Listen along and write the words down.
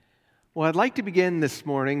Well, I'd like to begin this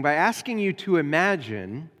morning by asking you to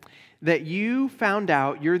imagine that you found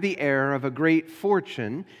out you're the heir of a great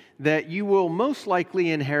fortune that you will most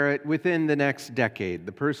likely inherit within the next decade.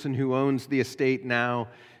 The person who owns the estate now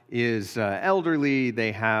is elderly.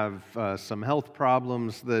 They have some health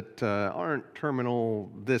problems that aren't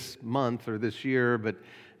terminal this month or this year, but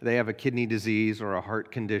they have a kidney disease or a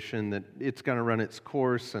heart condition that it's going to run its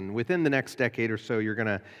course, and within the next decade or so, you're going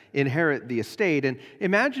to inherit the estate. And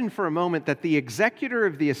imagine for a moment that the executor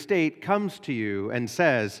of the estate comes to you and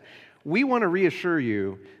says, "We want to reassure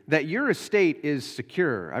you that your estate is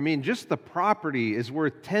secure. I mean, just the property is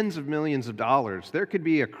worth tens of millions of dollars. There could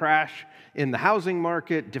be a crash in the housing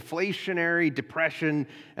market, deflationary, depression.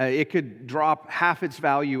 It could drop half its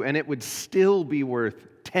value, and it would still be worth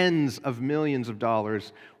tens of millions of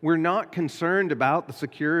dollars. We're not concerned about the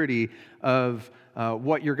security of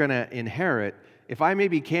what you're going to inherit. If I may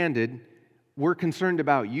be candid, we're concerned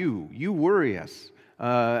about you. You worry us.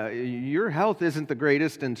 Your health isn't the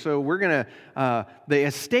greatest, and so the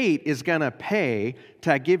estate is going to pay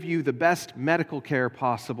to give you the best medical care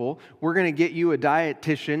possible. We're going to get you a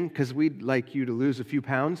dietitian because we'd like you to lose a few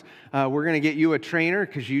pounds. We're going to get you a trainer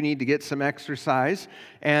because you need to get some exercise.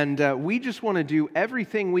 And we just want to do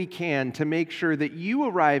everything we can to make sure that you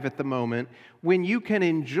arrive at the moment when you can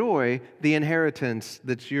enjoy the inheritance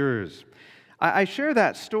that's yours." I share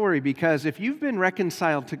that story because if you've been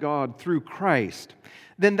reconciled to God through Christ,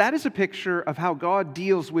 then that is a picture of how God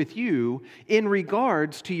deals with you in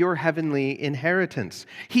regards to your heavenly inheritance.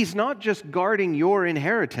 He's not just guarding your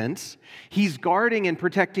inheritance, He's guarding and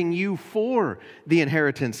protecting you for the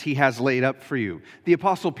inheritance He has laid up for you. The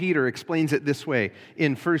Apostle Peter explains it this way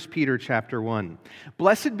in 1 Peter chapter 1.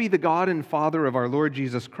 "Blessed be the God and Father of our Lord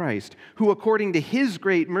Jesus Christ, who according to His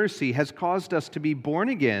great mercy has caused us to be born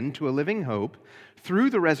again to a living hope,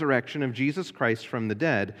 through the resurrection of Jesus Christ from the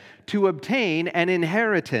dead, to obtain an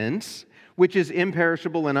inheritance which is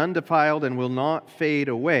imperishable and undefiled and will not fade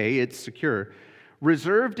away," it's secure,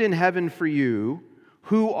 "reserved in heaven for you,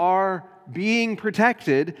 who are being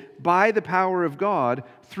protected by the power of God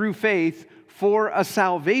through faith for a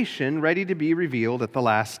salvation ready to be revealed at the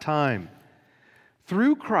last time."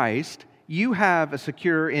 Through Christ, you have a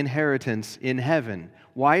secure inheritance in heaven.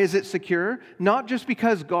 Why is it secure? Not just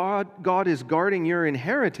because God is guarding your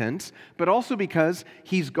inheritance, but also because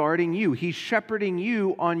He's guarding you. He's shepherding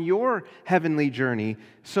you on your heavenly journey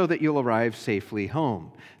so that you'll arrive safely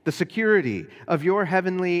home. The security of your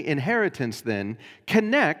heavenly inheritance then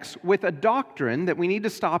connects with a doctrine that we need to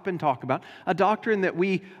stop and talk about, a doctrine that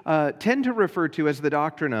we tend to refer to as the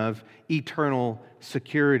doctrine of eternal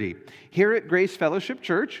security. Here at Grace Fellowship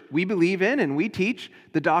Church, we believe in and we teach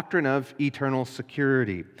the doctrine of eternal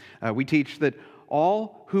security. We teach that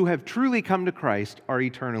all who have truly come to Christ are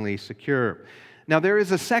eternally secure. Now, there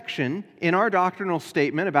is a section in our doctrinal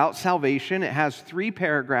statement about salvation. It has 3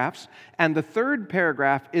 paragraphs, and the third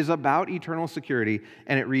paragraph is about eternal security,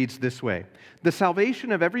 and it reads this way: "The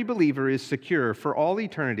salvation of every believer is secure for all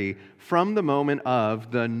eternity from the moment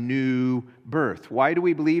of the new birth." Why do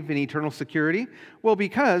we believe in eternal security? Well,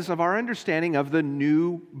 because of our understanding of the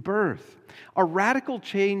new birth. A radical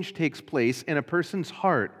change takes place in a person's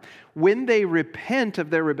heart when they repent of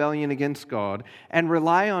their rebellion against God and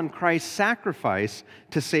rely on Christ's sacrifice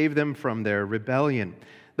to save them from their rebellion.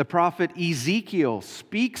 The prophet Ezekiel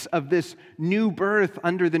speaks of this new birth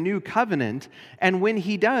under the new covenant, and when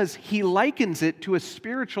he does, he likens it to a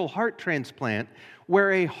spiritual heart transplant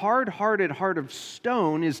where a hard-hearted heart of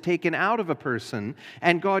stone is taken out of a person,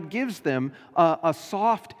 and God gives them a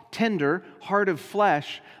soft, tender heart of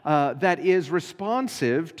flesh that is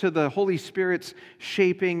responsive to the Holy Spirit's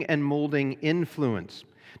shaping and molding influence.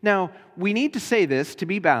 Now, we need to say this to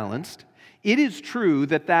be balanced. It is true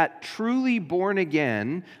that truly born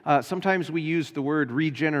again, sometimes we use the word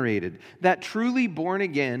regenerated, that truly born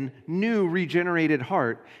again, new regenerated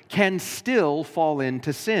heart can still fall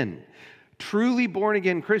into sin. Truly born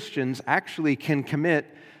again Christians actually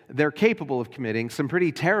they're capable of committing some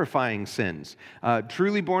pretty terrifying sins.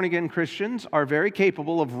 Truly born again Christians are very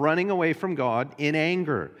capable of running away from God in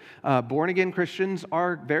anger. Born again Christians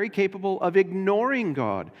are very capable of ignoring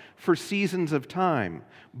God for seasons of time.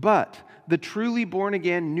 But the truly born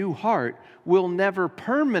again new heart will never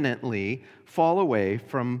permanently fall away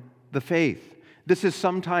from the faith. This is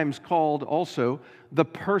sometimes called also the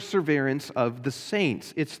perseverance of the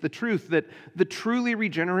saints. It's the truth that the truly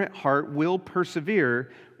regenerate heart will persevere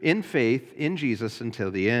in faith in Jesus until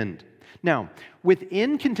the end. Now,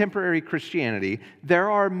 within contemporary Christianity, there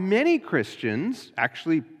are many Christians,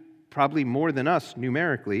 actually probably more than us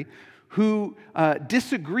numerically, who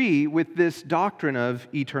disagree with this doctrine of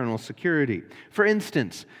eternal security. For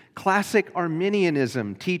instance, classic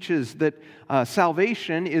Arminianism teaches that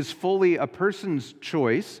salvation is fully a person's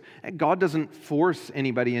choice. God doesn't force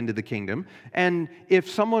anybody into the kingdom. And if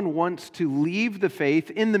someone wants to leave the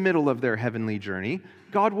faith in the middle of their heavenly journey,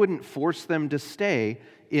 God wouldn't force them to stay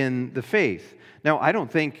in the faith. Now, I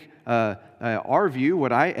don't think our view,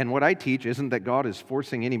 what I teach, isn't that God is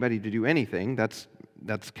forcing anybody to do anything.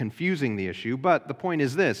 That's confusing the issue. But the point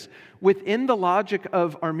is this: within the logic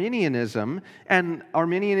of Arminianism and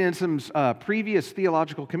Arminianism's previous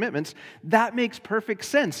theological commitments, that makes perfect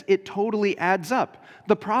sense. It totally adds up.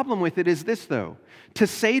 The problem with it is this, though: to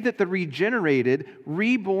say that the regenerated,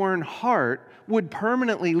 reborn heart would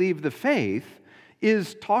permanently leave the faith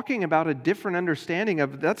is talking about a different understanding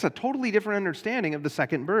that's a totally different understanding of the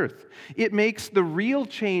second birth. It makes the real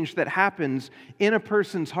change that happens in a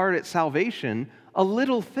person's heart at salvation a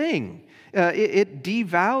little thing. It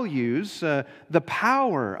devalues the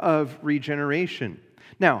power of regeneration.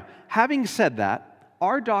 Now, having said that,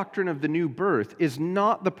 our doctrine of the new birth is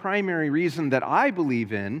not the primary reason that I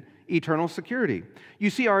believe in eternal security. You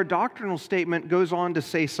see, our doctrinal statement goes on to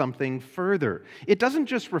say something further. It doesn't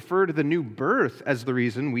just refer to the new birth as the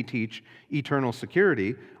reason we teach eternal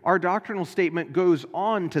security. Our doctrinal statement goes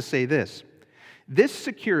on to say this: this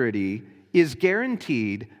security is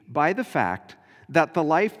guaranteed by the fact that the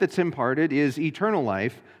life that's imparted is eternal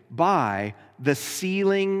life by the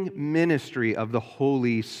sealing ministry of the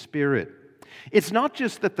Holy Spirit. It's not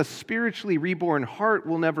just that the spiritually reborn heart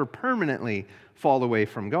will never permanently fall away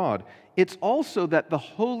from God. It's also that the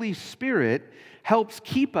Holy Spirit helps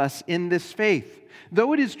keep us in this faith.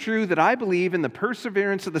 Though it is true that I believe in the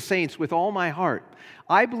perseverance of the saints with all my heart,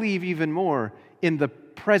 I believe even more in the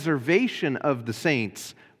preservation of the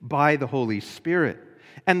saints by the Holy Spirit.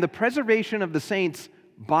 And the preservation of the saints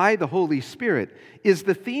by the Holy Spirit is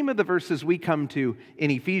the theme of the verses we come to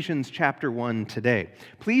in Ephesians chapter 1 today.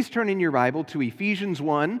 Please turn in your Bible to Ephesians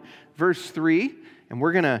 1, verse 3, and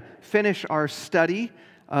we're going to finish our study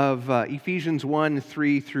of Ephesians 1,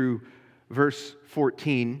 3 through verse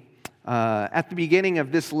 14. At the beginning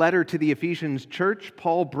of this letter to the Ephesians church,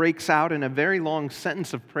 Paul breaks out in a very long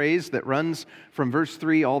sentence of praise that runs from verse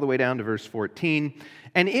 3 all the way down to verse 14.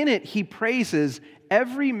 And in it, he praises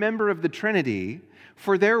every member of the Trinity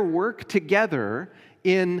for their work together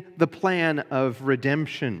in the plan of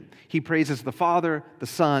redemption. He praises the Father, the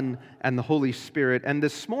Son, and the Holy Spirit. And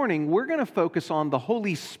this morning, we're going to focus on the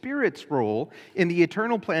Holy Spirit's role in the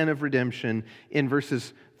eternal plan of redemption in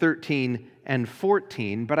verses 13 and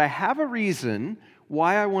 14. But I have a reason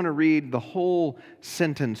why I want to read the whole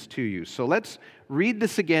sentence to you. So let's read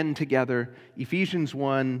this again together. Ephesians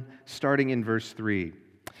 1, starting in verse 3.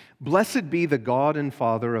 Blessed be the God and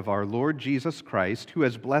Father of our Lord Jesus Christ, who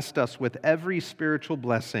has blessed us with every spiritual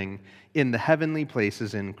blessing in the heavenly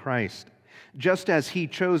places in Christ, just as He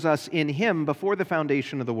chose us in Him before the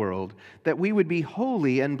foundation of the world, that we would be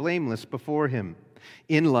holy and blameless before Him.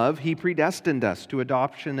 In love, He predestined us to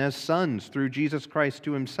adoption as sons through Jesus Christ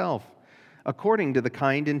to Himself, according to the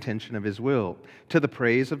kind intention of His will, to the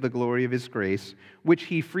praise of the glory of His grace, which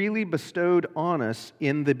He freely bestowed on us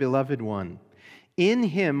in the Beloved One. In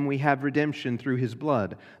Him we have redemption through His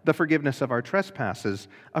blood, the forgiveness of our trespasses,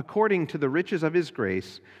 according to the riches of His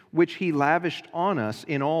grace, which He lavished on us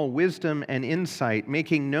in all wisdom and insight,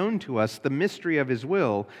 making known to us the mystery of His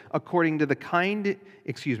will, according to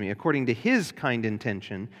His kind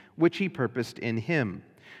intention, which He purposed in Him,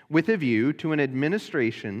 with a view to an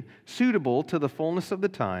administration suitable to the fullness of the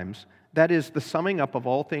times, that is, the summing up of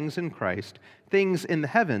all things in Christ, things in the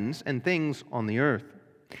heavens and things on the earth.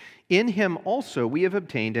 In Him also we have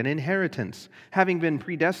obtained an inheritance, having been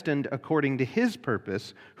predestined according to His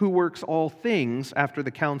purpose, who works all things after the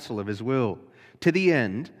counsel of His will, to the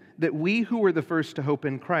end that we who were the first to hope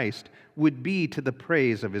in Christ would be to the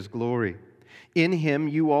praise of His glory. In Him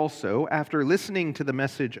you also, after listening to the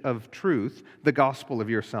message of truth, the gospel of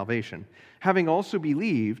your salvation, having also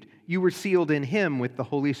believed, you were sealed in Him with the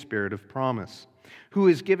Holy Spirit of promise, who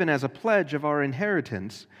is given as a pledge of our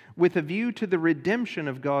inheritance, with a view to the redemption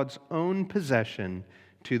of God's own possession,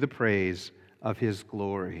 to the praise of His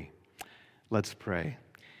glory. Let's pray.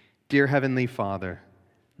 Dear Heavenly Father,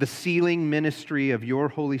 the sealing ministry of your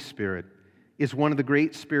Holy Spirit is one of the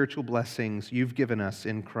great spiritual blessings you've given us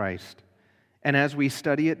in Christ. And as we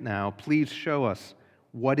study it now, please show us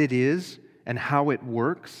what it is and how it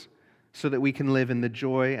works, so that we can live in the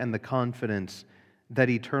joy and the confidence that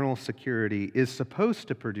eternal security is supposed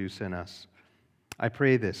to produce in us. I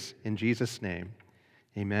pray this in Jesus' name.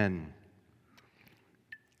 Amen.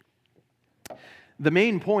 The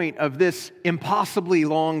main point of this impossibly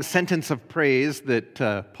long sentence of praise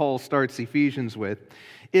that Paul starts Ephesians with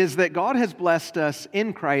is that God has blessed us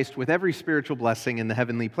in Christ with every spiritual blessing in the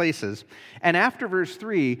heavenly places. And after verse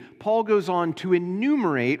 3, Paul goes on to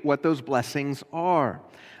enumerate what those blessings are.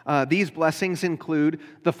 These blessings include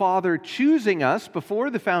the Father choosing us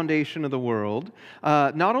before the foundation of the world,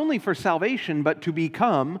 not only for salvation, but to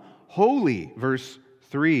become holy, verse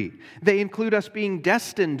 3. They include us being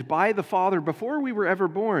destined by the Father before we were ever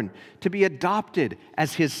born to be adopted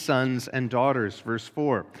as His sons and daughters, verse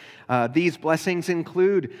 4. These blessings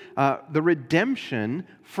include the redemption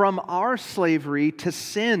from our slavery to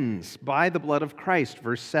sins by the blood of Christ,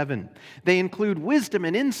 verse 7. They include wisdom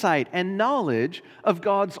and insight and knowledge of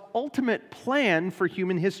God's ultimate plan for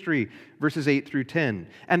human history, verses 8 through 10.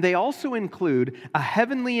 And they also include a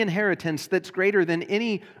heavenly inheritance that's greater than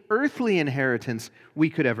any earthly inheritance we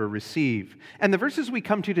could ever receive. And the verses we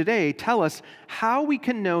come to today tell us how we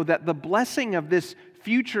can know that the blessing of this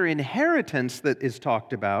future inheritance that is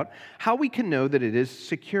talked about, how we can know that it is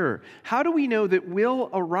secure. How do we know that we'll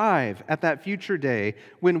arrive at that future day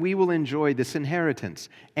when we will enjoy this inheritance?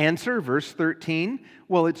 Answer, verse 13,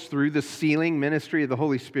 well, it's through the sealing ministry of the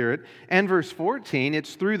Holy Spirit. And verse 14,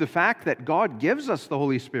 it's through the fact that God gives us the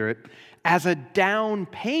Holy Spirit as a down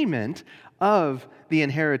payment of the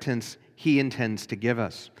inheritance He intends to give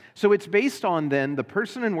us. So it's based on, then, the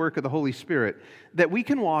person and work of the Holy Spirit that we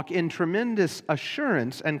can walk in tremendous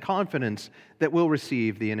assurance and confidence that we'll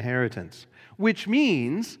receive the inheritance. Which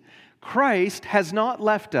means Christ has not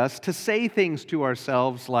left us to say things to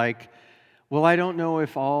ourselves like, well, I don't know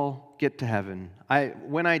if I'll get to heaven.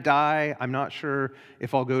 When I die, I'm not sure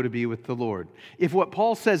if I'll go to be with the Lord. If what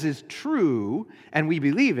Paul says is true, and we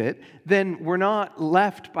believe it, then we're not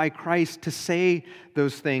left by Christ to say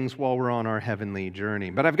those things while we're on our heavenly journey.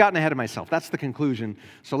 But I've gotten ahead of myself. That's the conclusion.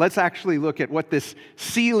 So let's actually look at what this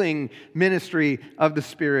sealing ministry of the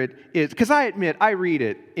Spirit is. Because I admit, I read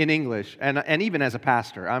it in English, and even as a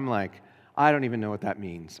pastor, I'm like, I don't even know what that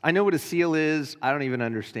means. I know what a seal is. I don't even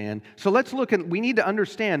understand. So let's look at, we need to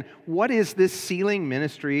understand, what is this sealing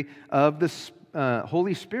ministry of the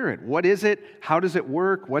Holy Spirit? What is it? How does it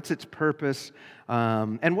work? What's its purpose?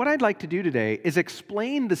 And what I'd like to do today is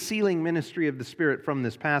explain the sealing ministry of the Spirit from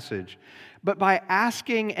this passage, but by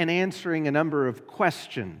asking and answering a number of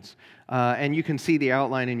questions. And you can see the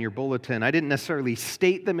outline in your bulletin. I didn't necessarily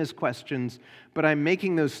state them as questions, but I'm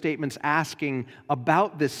making those statements asking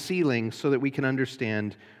about this sealing so that we can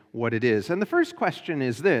understand what it is. And the first question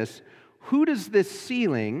is this: who does this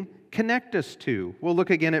sealing connect us to? We'll look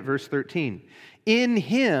again at verse 13. In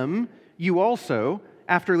Him you also,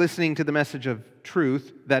 after listening to the message of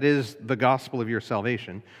truth, that is the gospel of your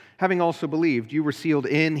salvation, having also believed, you were sealed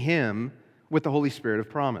in Him with the Holy Spirit of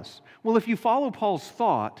promise. Well, if you follow Paul's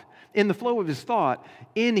thought, in the flow of his thought,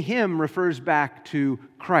 in Him refers back to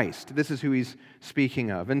Christ. This is who he's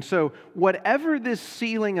speaking of. And so whatever this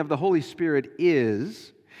sealing of the Holy Spirit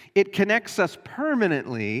is, it connects us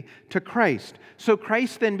permanently to Christ. So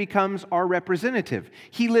Christ then becomes our representative.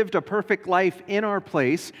 He lived a perfect life in our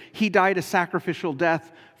place. He died a sacrificial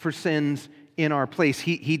death for sins in our place.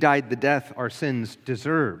 He died the death our sins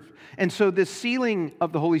deserve. And so this sealing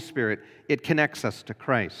of the Holy Spirit, it connects us to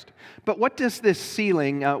Christ. But what does this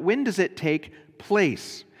sealing, when does it take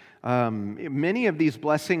place? Many of these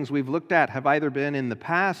blessings we've looked at have either been in the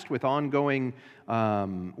past with ongoing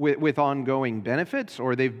benefits,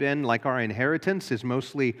 or they've been, like our inheritance, is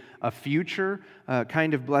mostly a future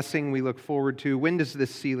kind of blessing we look forward to. When does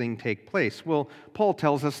this sealing take place? Well, Paul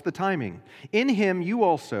tells us the timing. In Him you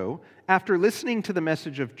also, after listening to the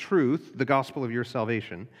message of truth, the gospel of your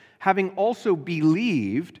salvation, having also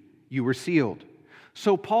believed, you were sealed.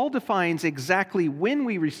 So Paul defines exactly when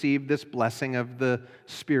we received this blessing of the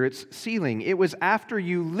Spirit's sealing. It was after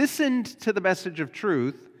you listened to the message of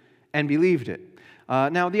truth and believed it.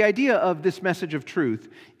 Now, the idea of this message of truth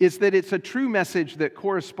is that it's a true message that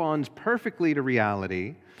corresponds perfectly to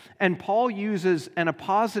reality, and Paul uses an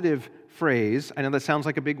appositive phrase. I know that sounds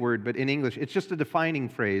like a big word, but in English, it's just a defining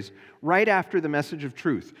phrase right after the message of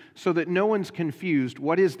truth, so that no one's confused.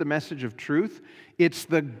 What is the message of truth? It's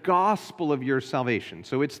the gospel of your salvation.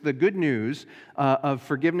 So it's the good news of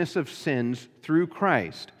forgiveness of sins through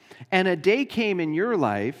Christ. And a day came in your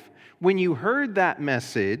life when you heard that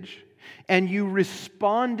message and you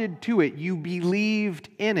responded to it, you believed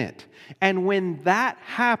in it. And when that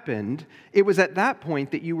happened, it was at that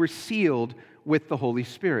point that you were sealed with the Holy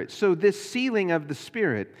Spirit. So this sealing of the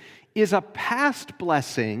Spirit is a past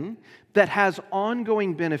blessing that has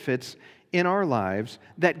ongoing benefits in our lives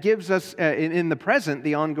that gives us, in the present,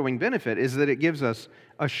 the ongoing benefit is that it gives us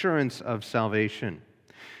assurance of salvation.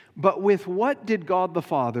 But with what did God the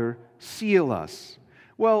Father seal us?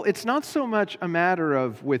 Well, it's not so much a matter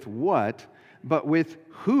of with what, but with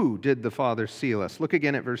who did the Father seal us? Look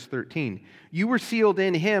again at verse 13. You were sealed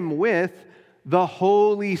in him with the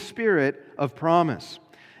Holy Spirit of promise.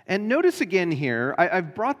 And notice again here,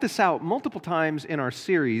 I've brought this out multiple times in our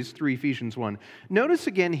series through Ephesians 1. Notice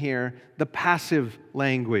again here the passive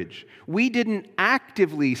language. We didn't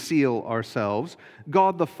actively seal ourselves.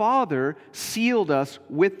 God the Father sealed us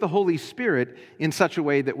with the Holy Spirit in such a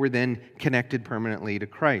way that we're then connected permanently to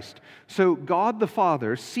Christ. So God the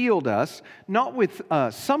Father sealed us not with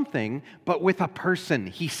something, but with a person.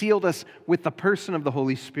 He sealed us with the person of the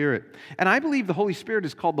Holy Spirit. And I believe the Holy Spirit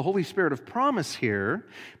is called the Holy Spirit of promise here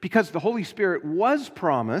because the Holy Spirit was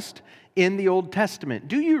promised in the Old Testament.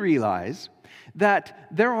 Do you realize that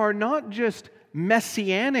there are not just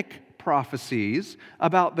messianic prophecies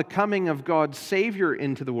about the coming of God's Savior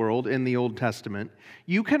into the world in the Old Testament?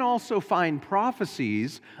 You can also find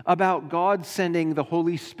prophecies about God sending the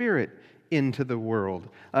Holy Spirit into the world.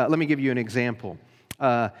 Let me give you an example.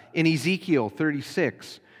 In Ezekiel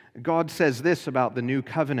 36, God says this about the new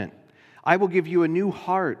covenant. I will give you a new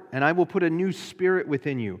heart, and I will put a new spirit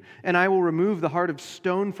within you, and I will remove the heart of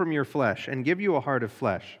stone from your flesh and give you a heart of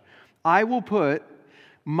flesh. I will put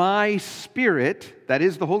my Spirit, that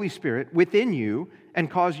is the Holy Spirit, within you and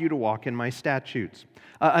cause you to walk in my statutes.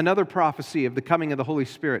 Another prophecy of the coming of the Holy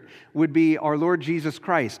Spirit would be our Lord Jesus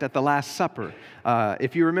Christ at the Last Supper.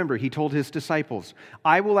 If you remember, he told his disciples,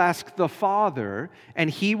 I will ask the Father,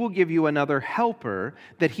 and he will give you another helper,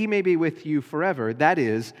 that he may be with you forever. That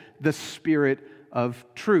is the Spirit of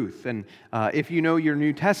truth. And if you know your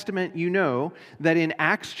New Testament, you know that in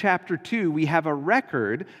Acts chapter 2, we have a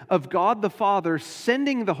record of God the Father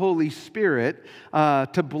sending the Holy Spirit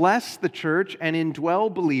to bless the church and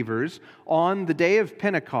indwell believers on the day of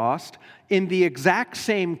Pentecost in the exact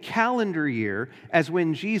same calendar year as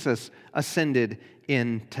when Jesus ascended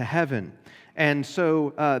into heaven. And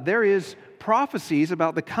so there is prophecies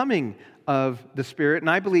about the coming of the Spirit, and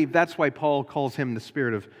I believe that's why Paul calls him the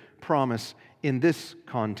Spirit of promise in this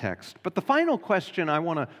context. But the final question I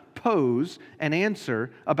want to pose and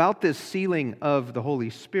answer about this sealing of the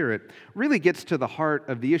Holy Spirit really gets to the heart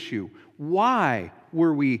of the issue. Why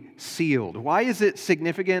were we sealed? Why is it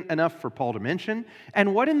significant enough for Paul to mention?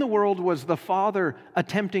 And what in the world was the Father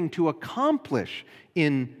attempting to accomplish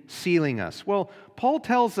in sealing us? Well, Paul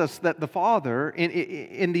tells us that the Father,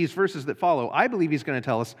 in these verses that follow, I believe he's going to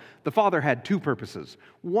tell us the Father had two purposes.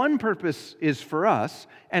 One purpose is for us,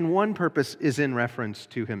 and one purpose is in reference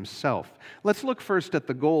to himself. Let's look first at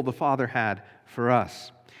the goal the Father had for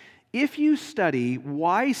us. If you study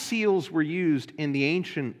why seals were used in the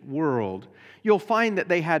ancient world, you'll find that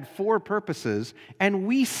they had four purposes, and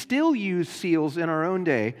we still use seals in our own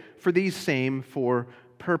day for these same four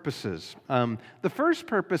purposes. The first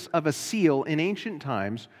purpose of a seal in ancient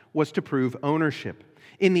times was to prove ownership.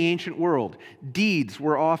 In the ancient world, deeds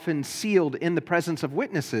were often sealed in the presence of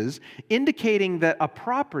witnesses, indicating that a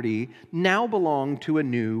property now belonged to a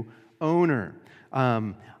new owner.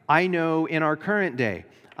 I know in our current day,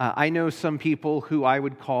 I know some people who I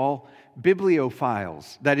would call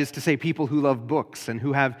bibliophiles, that is to say, people who love books and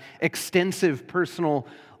who have extensive personal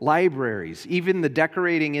libraries. Even the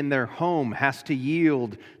decorating in their home has to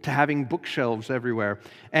yield to having bookshelves everywhere.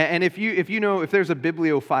 And if there's a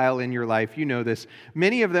bibliophile in your life, you know this.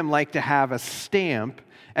 Many of them like to have a stamp,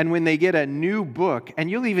 and when they get a new book, and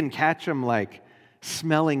you'll even catch them like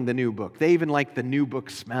smelling the new book. They even like the new book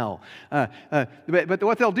smell. But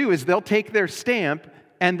what they'll do is they'll take their stamp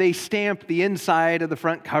and they stamp the inside of the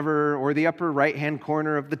front cover or the upper right-hand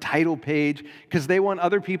corner of the title page because they want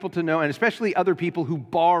other people to know, and especially other people who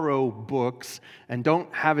borrow books and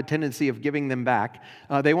don't have a tendency of giving them back.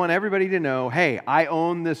 They want everybody to know, hey, I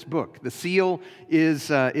own this book. The seal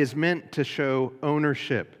is meant to show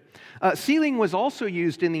ownership. Sealing was also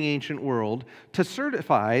used in the ancient world to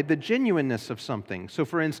certify the genuineness of something. So,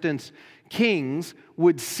 for instance, kings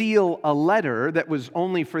would seal a letter that was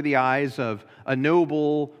only for the eyes of a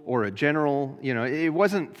noble or a general. You know, it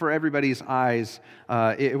wasn't for everybody's eyes.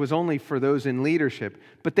 It was only for those in leadership.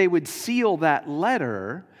 But they would seal that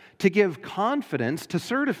letter to give confidence, to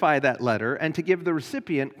certify that letter, and to give the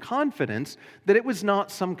recipient confidence that it was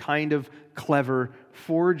not some kind of clever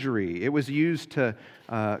forgery. It was used to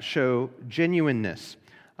show genuineness.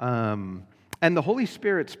 And the Holy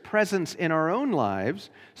Spirit's presence in our own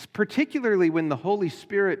lives, particularly when the Holy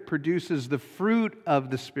Spirit produces the fruit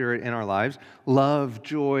of the Spirit in our lives, love,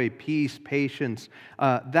 joy, peace, patience,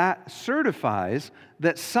 that certifies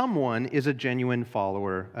that someone is a genuine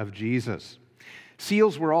follower of Jesus.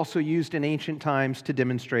 Seals were also used in ancient times to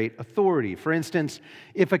demonstrate authority. For instance,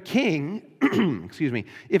 if a king,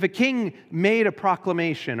 if a king made a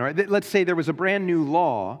proclamation, or let's say there was a brand new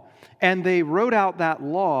law, and they wrote out that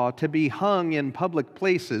law to be hung in public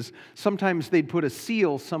places, sometimes they'd put a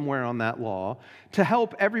seal somewhere on that law to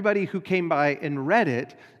help everybody who came by and read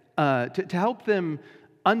it, to help them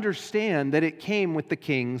understand that it came with the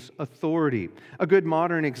king's authority. A good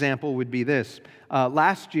modern example would be this.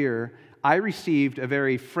 Last year, I received a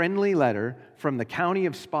very friendly letter from the county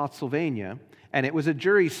of Spotsylvania, and it was a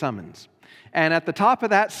jury summons. And at the top of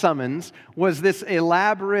that summons was this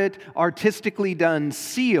elaborate, artistically done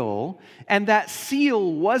seal, and that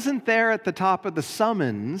seal wasn't there at the top of the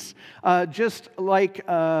summons, just like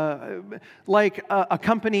a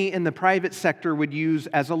company in the private sector would use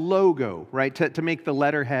as a logo, right, to make the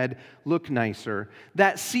letterhead look nicer.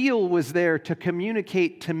 That seal was there to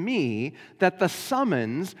communicate to me that the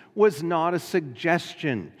summons was not a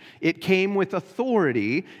suggestion. It came with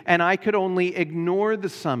authority, and I could only ignore the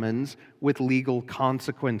summons with legal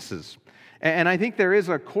consequences. And I think there is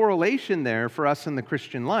a correlation there for us in the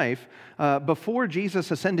Christian life. Before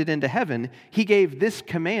Jesus ascended into heaven, he gave this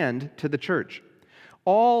command to the church.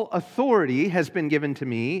 All authority has been given to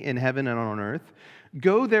me in heaven and on earth.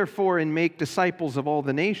 Go therefore and make disciples of all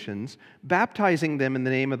the nations, baptizing them in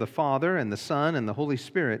the name of the Father and the Son and the Holy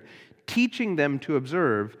Spirit, teaching them to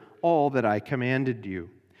observe all that I commanded you.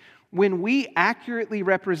 When we accurately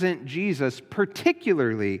represent Jesus,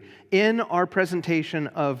 particularly in our presentation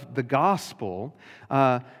of the gospel,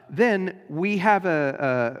 then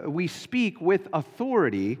we speak with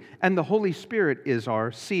authority, and the Holy Spirit is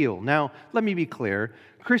our seal. Now, let me be clear.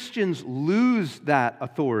 Christians lose that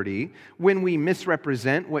authority when we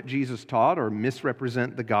misrepresent what Jesus taught or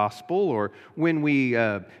misrepresent the gospel, or when we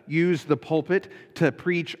use the pulpit to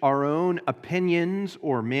preach our own opinions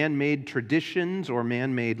or man-made traditions or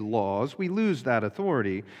man-made laws. We lose that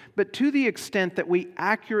authority. But to the extent that we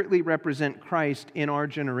accurately represent Christ in our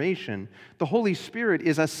generation, the Holy Spirit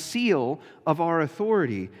is a seal of our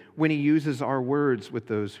authority when he uses our words with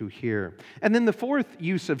those who hear. And then the fourth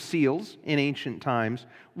use of seals in ancient times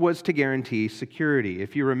was to guarantee security.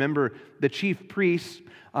 If you remember, the chief priests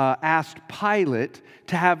asked Pilate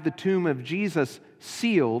to have the tomb of Jesus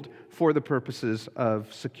sealed for the purposes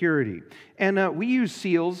of security. And we use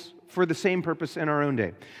seals for the same purpose in our own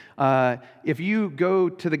day. If you go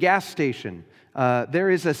to the gas station, there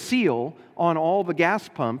is a seal on all the gas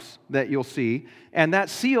pumps that you'll see, and that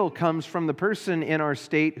seal comes from the person in our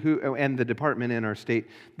state and the department in our state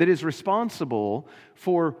that is responsible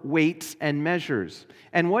for weights and measures.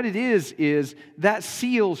 And what it is that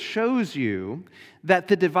seal shows you that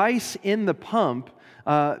the device in the pump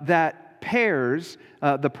that pairs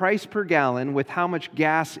the price per gallon with how much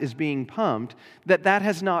gas is being pumped, that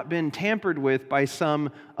has not been tampered with by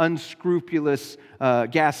some unscrupulous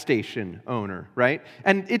gas station owner, right?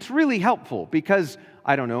 And it's really helpful because,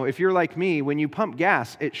 I don't know, if you're like me, when you pump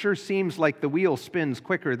gas, it sure seems like the wheel spins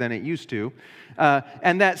quicker than it used to.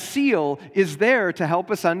 And that seal is there to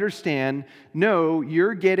help us understand, no,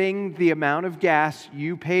 you're getting the amount of gas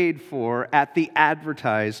you paid for at the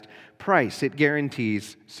advertised price. It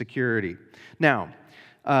guarantees security. Now,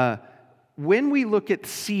 when we look at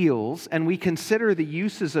seals and we consider the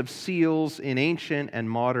uses of seals in ancient and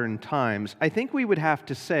modern times, I think we would have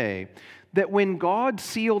to say that when God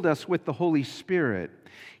sealed us with the Holy Spirit,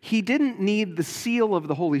 he didn't need the seal of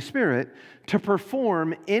the Holy Spirit to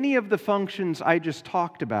perform any of the functions I just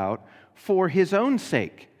talked about for his own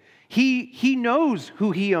sake. He knows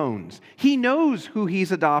who he owns. He knows who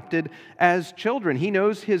he's adopted as children. He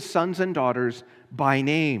knows his sons and daughters by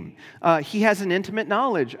name. He has an intimate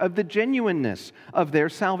knowledge of the genuineness of their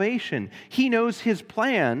salvation. He knows his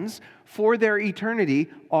plans for their eternity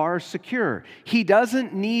are secure. He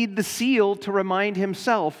doesn't need the seal to remind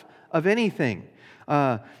himself of anything.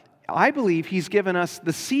 I believe he's given us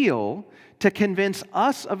the seal to convince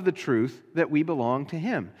us of the truth that we belong to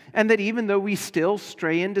him. And that even though we still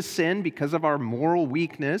stray into sin because of our moral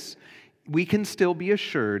weakness, we can still be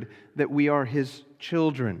assured that we are his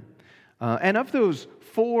children. And of those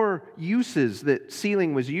four uses that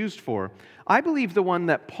sealing was used for, I believe the one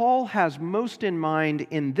that Paul has most in mind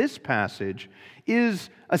in this passage is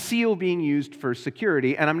a seal being used for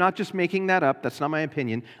security. And I'm not just making that up. That's not my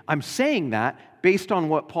opinion. I'm saying that based on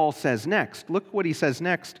what Paul says next. Look what he says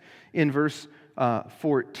next in verse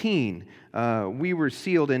 14. We were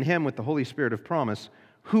sealed in him with the Holy Spirit of promise,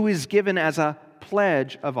 who is given as a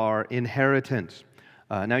pledge of our inheritance.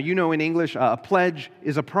 Now, you know in English, a pledge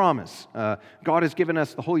is a promise. God has given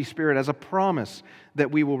us the Holy Spirit as a promise that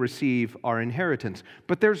we will receive our inheritance.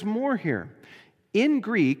 But there's more here. In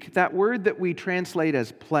Greek, that word that we translate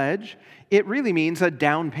as pledge, it really means a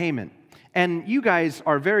down payment. And you guys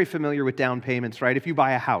are very familiar with down payments, right? If you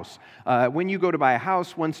buy a house. When you go to buy a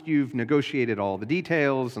house, once you've negotiated all the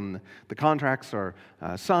details and the contracts are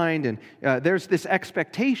signed, and there's this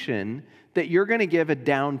expectation that you're going to give a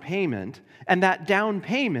down payment, and that down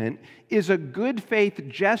payment is a good faith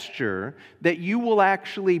gesture that you will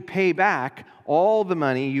actually pay back all the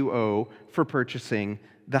money you owe for purchasing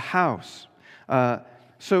the house.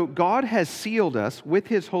 So God has sealed us with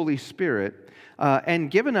His Holy Spirit and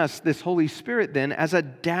given us this Holy Spirit then as a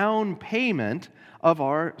down payment of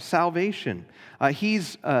our salvation.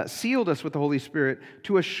 He's sealed us with the Holy Spirit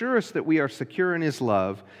to assure us that we are secure in His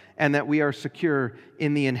love and that we are secure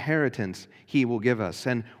in the inheritance He will give us.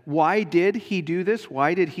 And why did He do this?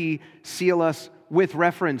 Why did He seal us with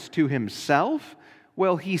reference to Himself?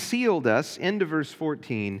 Well, He sealed us, into verse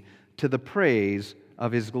 14, to the praise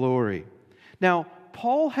of His glory. Now,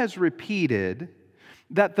 Paul has repeated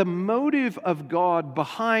that the motive of God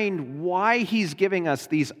behind why He's giving us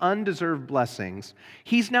these undeserved blessings,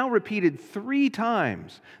 He's now repeated 3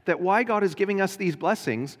 times that why God is giving us these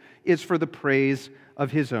blessings is for the praise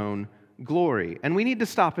of His own glory. And we need to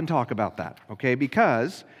stop and talk about that, okay?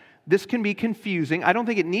 Because this can be confusing. I don't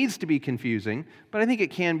think it needs to be confusing, but I think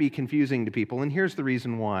it can be confusing to people, and here's the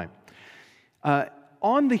reason why.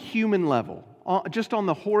 On the human level, just on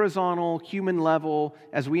the horizontal human level,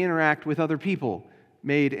 as we interact with other people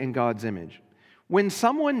made in God's image, when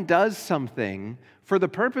someone does something for the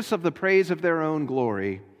purpose of the praise of their own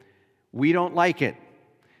glory, we don't like it.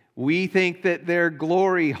 We think that they're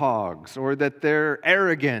glory hogs, or that they're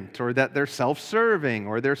arrogant, or that they're self-serving,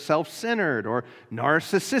 or they're self-centered, or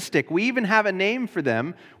narcissistic. We even have a name for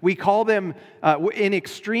them. We call them, in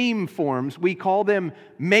extreme forms, we call them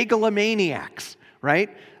megalomaniacs, right?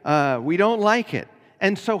 We don't like it.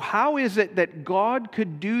 And so how is it that God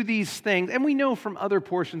could do these things? And we know from other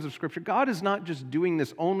portions of Scripture, God is not just doing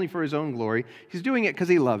this only for His own glory. He's doing it because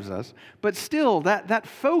He loves us. But still, that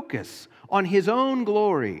focus on His own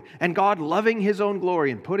glory and God loving His own glory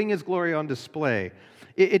and putting His glory on display,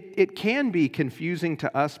 it can be confusing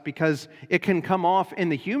to us because it can come off in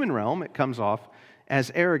the human realm, it comes off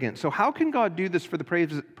as arrogant. So how can God do this for the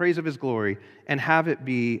praise of His glory and have it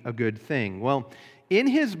be a good thing? Well, in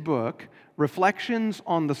his book, Reflections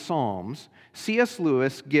on the Psalms, C.S.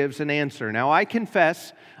 Lewis gives an answer. Now, I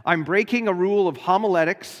confess I'm breaking a rule of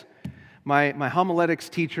homiletics. My homiletics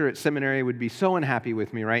teacher at seminary would be so unhappy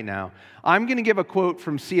with me right now. I'm going to give a quote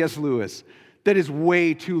from C.S. Lewis that is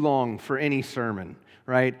way too long for any sermon,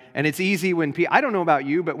 right? And it's easy when I don't know about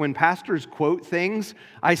you, but when pastors quote things,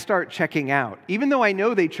 I start checking out. Even though I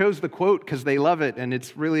know they chose the quote because they love it and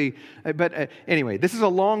it's really, anyway, this is a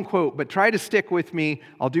long quote, but try to stick with me.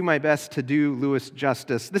 I'll do my best to do Lewis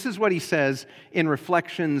justice. This is what he says in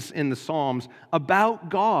Reflections in the Psalms about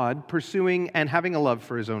God pursuing and having a love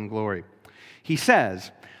for His own glory. He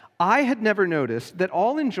says, I had never noticed that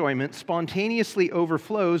all enjoyment spontaneously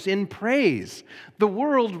overflows in praise. The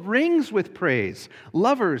world rings with praise.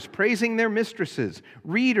 Lovers praising their mistresses,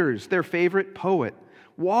 readers their favorite poet,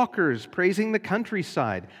 walkers praising the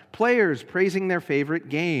countryside, players praising their favorite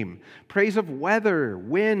game, praise of weather,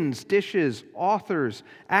 winds, dishes, authors,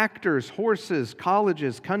 actors, horses,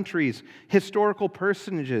 colleges, countries, historical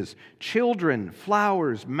personages, children,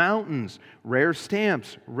 flowers, mountains, rare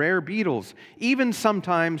stamps, rare beetles, even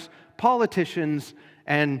sometimes politicians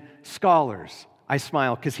and scholars. I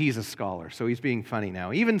smile because he's a scholar, so he's being funny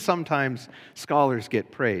now. Even sometimes scholars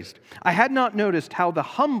get praised. I had not noticed how the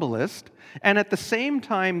humblest and at the same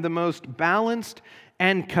time the most balanced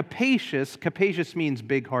and capacious means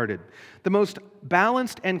big-hearted, the most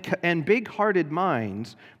balanced and big-hearted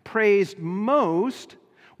minds praised most,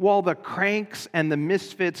 while the cranks and the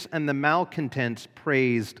misfits and the malcontents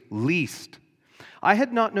praised least. I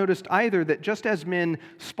had not noticed either that just as men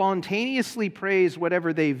spontaneously praise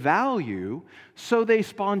whatever they value, so they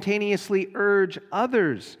spontaneously urge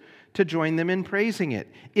others to join them in praising it.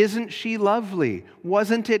 Isn't she lovely?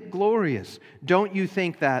 Wasn't it glorious? Don't you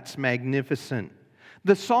think that's magnificent?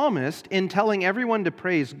 The psalmist, in telling everyone to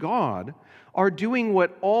praise God, are doing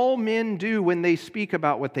what all men do when they speak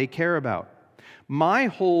about what they care about. My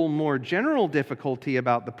whole more general difficulty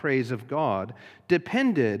about the praise of God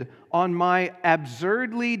depended on my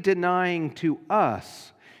absurdly denying to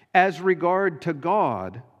us, as regard to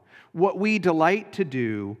God, what we delight to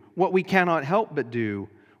do, what we cannot help but do,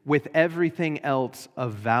 with everything else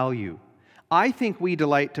of value. I think we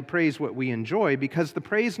delight to praise what we enjoy because the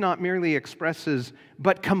praise not merely expresses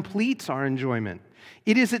but completes our enjoyment.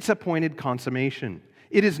 It is its appointed consummation.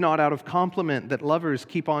 It is not out of compliment that lovers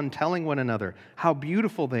keep on telling one another how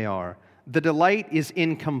beautiful they are, The delight is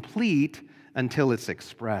incomplete until it's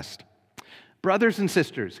expressed. Brothers and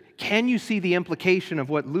sisters, can you see the implication of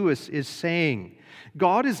what Lewis is saying?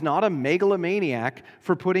 God is not a megalomaniac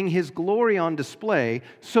for putting his glory on display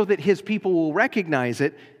so that his people will recognize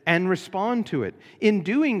it and respond to it. In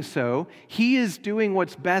doing so, he is doing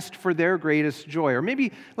what's best for their greatest joy. Or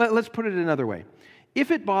maybe, let's put it another way.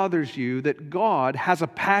 If it bothers you that God has a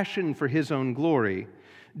passion for his own glory,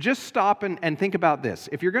 just stop and think about this.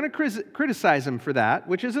 If you're going to criticize him for that,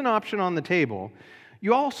 which is an option on the table,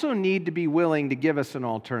 you also need to be willing to give us an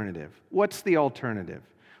alternative. What's the alternative?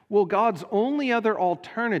 Well, God's only other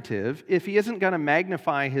alternative, if he isn't going to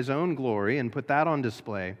magnify his own glory and put that on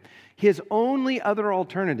display, his only other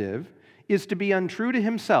alternative is to be untrue to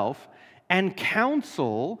himself and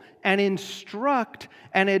counsel and instruct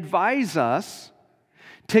and advise us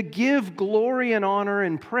to give glory and honor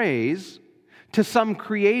and praise to some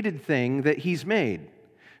created thing that he's made.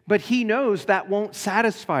 But he knows that won't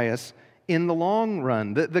satisfy us in the long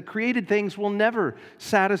run. The created things will never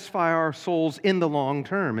satisfy our souls in the long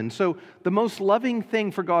term. And so the most loving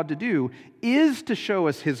thing for God to do is to show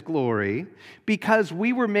us his glory because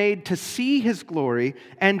we were made to see his glory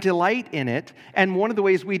and delight in it. And one of the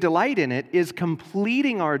ways we delight in it is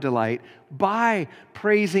completing our delight by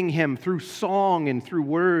praising him through song and through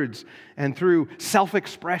words and through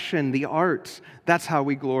self-expression, the arts. That's how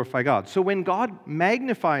we glorify God. So when God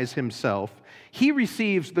magnifies himself, he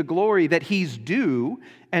receives the glory that he's due,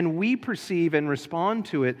 and we perceive and respond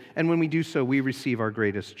to it, and when we do so, we receive our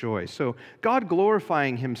greatest joy. So God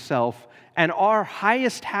glorifying himself and our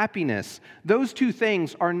highest happiness, those two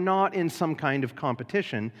things are not in some kind of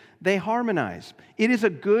competition. They harmonize. It is a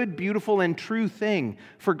good, beautiful, and true thing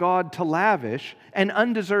for God to lavish an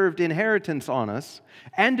undeserved inheritance on us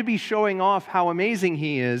and to be showing off how amazing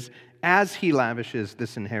he is as he lavishes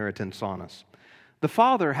this inheritance on us. The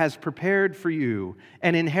Father has prepared for you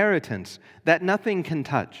an inheritance that nothing can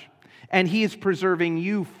touch, and he is preserving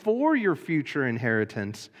you for your future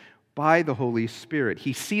inheritance by the Holy Spirit.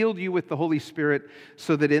 He sealed you with the Holy Spirit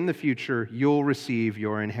so that in the future you'll receive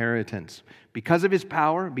your inheritance. Because of his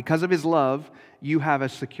power, because of his love, you have a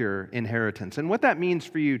secure inheritance. And what that means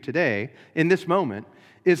for you today, in this moment,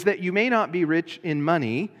 is that you may not be rich in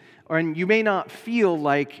money, and you may not feel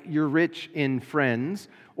like you're rich in friends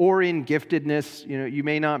or in giftedness. You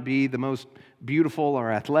may not be the most beautiful or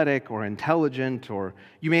athletic or intelligent, or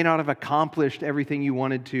you may not have accomplished everything you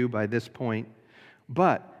wanted to by this point.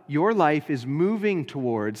 But your life is moving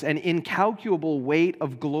towards an incalculable weight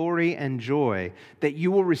of glory and joy that you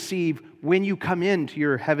will receive when you come into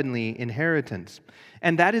your heavenly inheritance.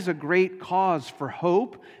 And that is a great cause for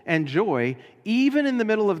hope and joy, even in the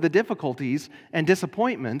middle of the difficulties and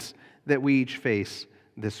disappointments that we each face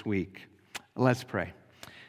this week. Let's pray.